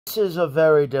is a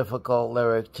very difficult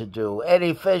lyric to do.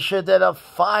 Eddie Fisher did a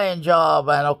fine job,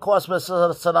 and of course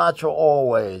Mr. Sinatra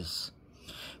always.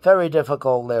 Very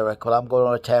difficult lyric, but I'm going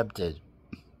to attempt it.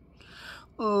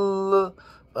 What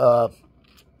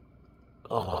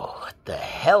the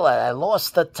hell? I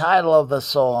lost the title of the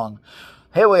song.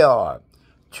 Here we are.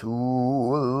 To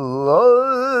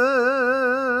love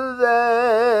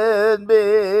and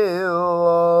be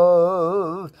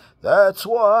loved, that's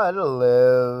what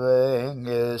living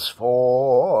is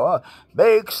for.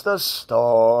 Makes the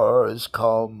stars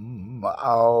come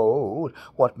out.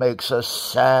 What makes a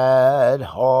sad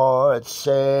heart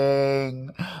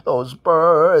sing? Those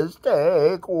birds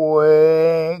take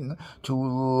wing. To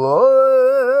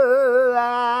love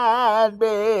and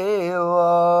be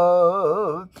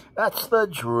loved, that's the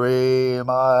dream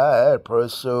I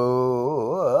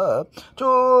pursue.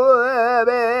 To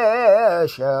be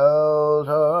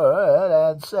sheltered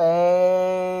and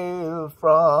safe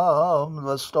from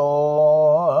the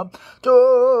storm.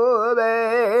 To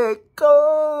be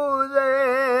cozy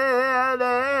and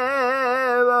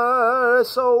ever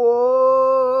so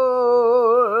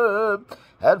warm.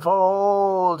 And for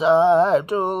all time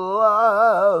to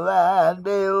love and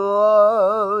be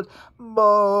loved by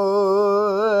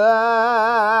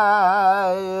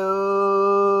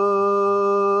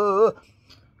you.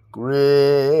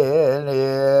 Grin,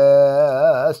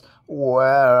 yes,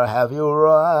 where have you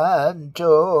run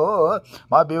to?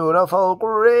 My beautiful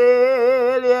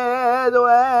grin, yes,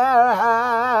 where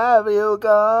have you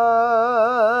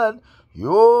gone?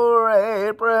 Your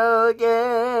April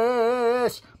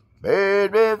kiss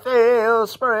made me feel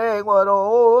spring would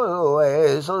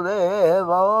always live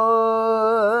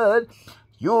on.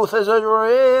 Youth is a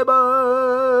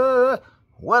dreamer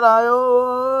when I awake.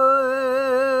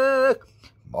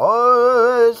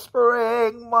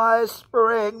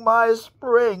 My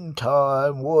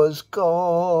springtime was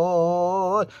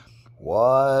gone.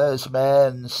 Wise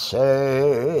men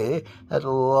say that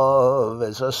love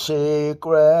is a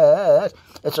secret.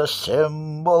 It's a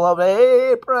symbol of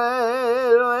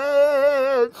April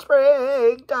when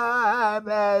springtime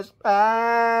has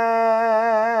passed.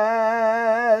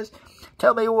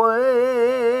 Tell me,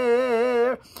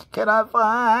 where can I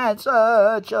find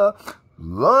such a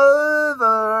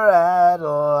lover at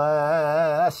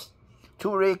last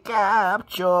to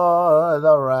recapture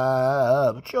the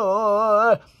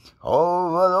rapture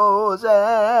over those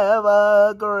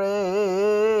evergreen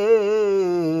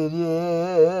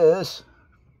years?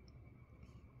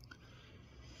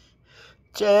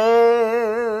 Tell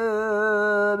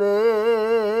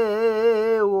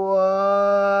me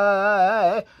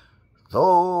why,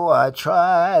 though I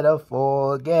try to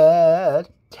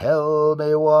forget, tell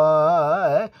me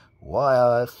why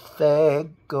I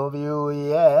think of you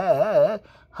yet.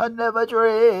 I never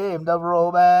dreamed of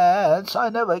romance, I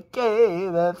never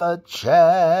gave it a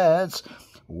chance.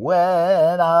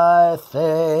 When I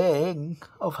think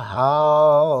of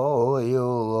how you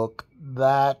looked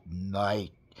that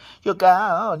night, your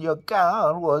gown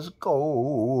was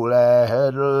gold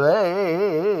and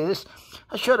lace.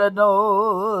 I should have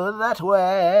known that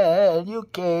when you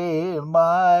came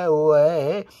my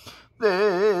way.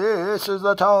 This is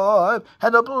the time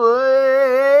and the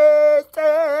place.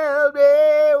 Tell me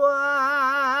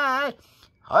why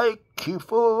I keep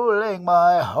fooling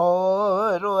my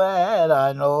heart when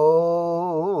I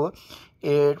know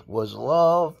it was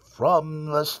love from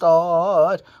the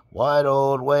start. Why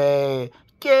don't we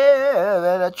give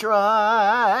it a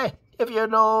try? If you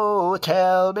know,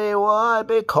 tell me why.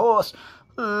 Because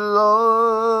love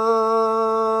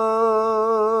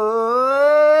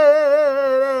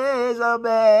is a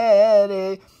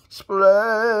many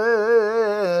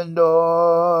splendid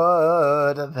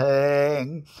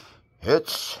thing.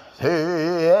 It's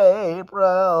the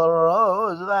April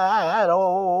rose that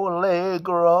only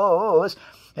grows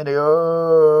in the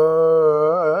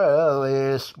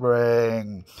early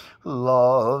spring.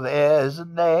 Love is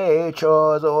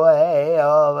nature's way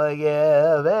of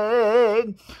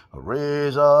giving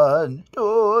reason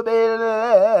to be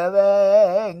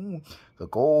living. The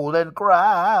golden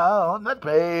crown that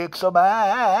makes a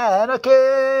man a king.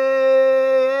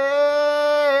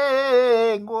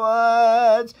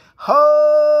 Once high,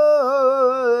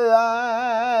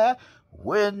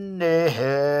 windy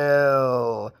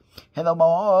hill, in the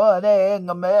morning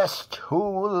mist,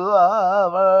 two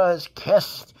lovers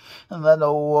kissed, and then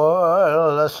the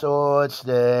world stood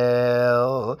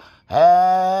still,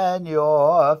 and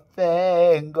your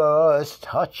fingers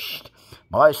touched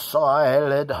my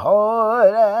silent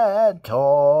heart and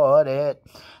taught it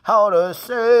how to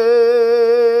sing.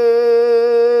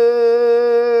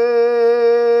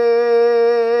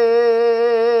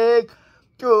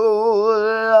 To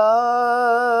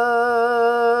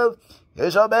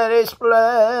is a many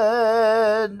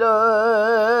splendid